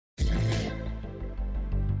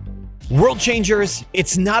World changers,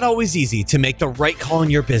 it's not always easy to make the right call in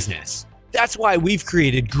your business. That's why we've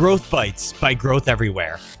created Growth Bites by Growth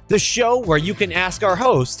Everywhere, the show where you can ask our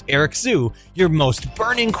host, Eric Sue, your most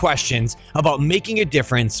burning questions about making a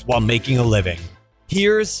difference while making a living.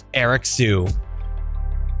 Here's Eric Sue.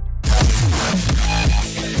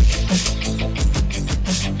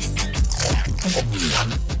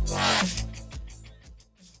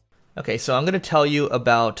 Okay, so I'm going to tell you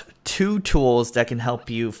about 2 tools that can help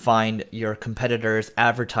you find your competitors'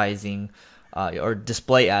 advertising or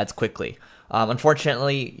display ads quickly.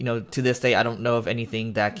 Unfortunately, to this day, I don't know of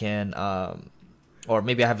anything that can, or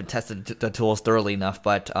maybe I haven't tested the tools thoroughly enough,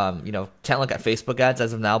 but can't look at Facebook ads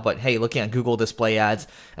as of now. But hey, looking at Google display ads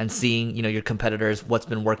and seeing your competitors, what's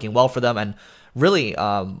been working well for them, and really,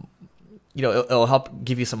 it'll help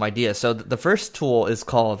give you some ideas. So the first tool is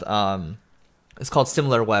called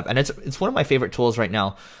SimilarWeb, and it's one of my favorite tools right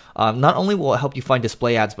now. Not only will it help you find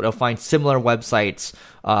display ads, but it'll find similar websites,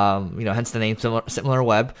 hence the name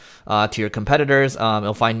SimilarWeb, to your competitors.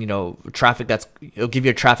 It'll find, traffic it'll give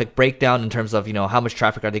you a traffic breakdown in terms of, how much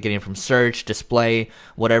traffic are they getting from search, display,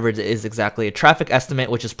 whatever it is exactly. A traffic estimate,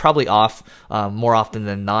 which is probably off more often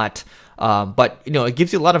than not. But, it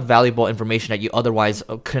gives you a lot of valuable information that you otherwise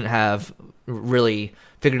couldn't have really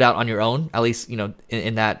figured out on your own, at least,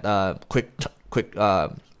 in that quick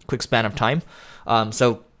span of time.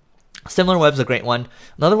 So SimilarWeb's a great one.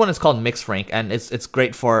 Another one is called MixRank, and it's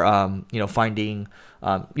great for finding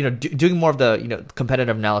doing more of the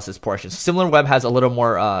competitive analysis portion. SimilarWeb has a little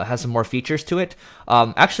more has some more features to it.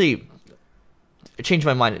 Actually, I changed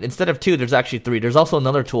my mind. Instead of 2, there's actually 3. There's also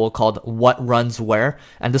another tool called What Runs Where,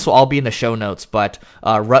 and this will all be in the show notes. But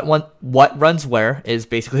What Runs Where is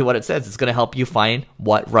basically what it says. It's going to help you find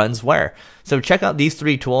what runs where. So check out these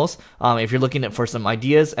 3 tools if you're looking for some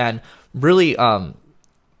ideas, and really,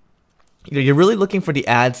 you're really looking for the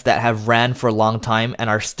ads that have ran for a long time and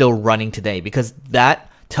are still running today, because that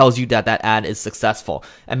tells you that ad is successful.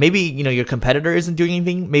 And maybe your competitor isn't doing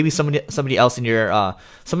anything. Maybe somebody else in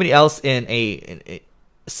a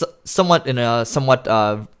somewhat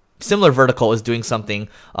similar vertical is doing something.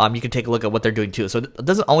 You can take a look at what they're doing too. So it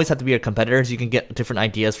doesn't always have to be your competitors. You can get different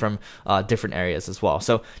ideas from different areas as well.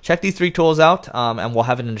 So check these 3 tools out, and we'll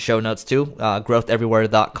have it in the show notes too,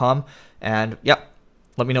 growtheverywhere.com. And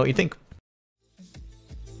let me know what you think.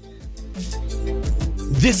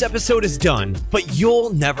 This episode is done, but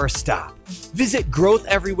you'll never stop. Visit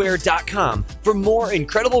growtheverywhere.com for more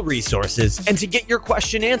incredible resources and to get your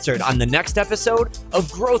question answered on the next episode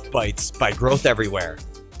of Growth Bites by Growth Everywhere.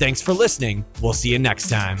 Thanks for listening. We'll see you next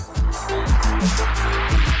time.